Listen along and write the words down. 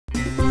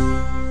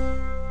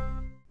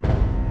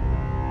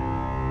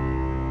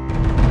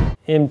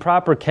In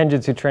proper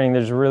Kenjutsu training,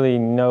 there's really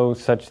no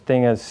such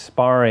thing as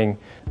sparring.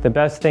 The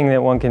best thing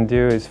that one can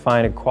do is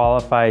find a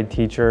qualified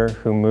teacher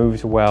who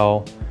moves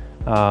well,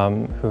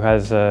 who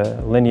has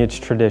a lineage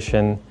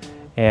tradition,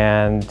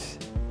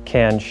 and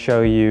can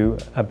show you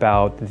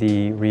about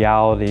the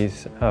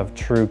realities of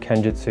true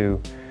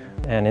Kenjutsu.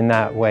 And in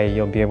that way,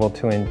 you'll be able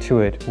to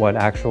intuit what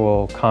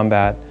actual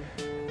combat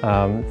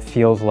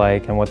feels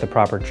like and what the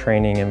proper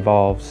training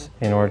involves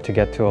in order to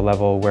get to a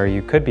level where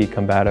you could be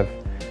combative.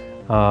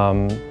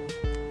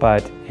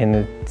 But in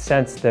the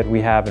sense that we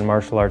have in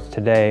martial arts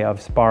today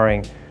of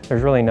sparring,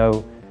 there's really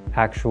no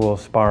actual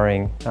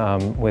sparring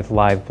with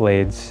live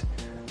blades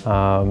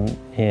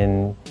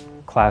in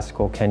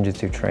classical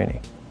Kenjutsu training.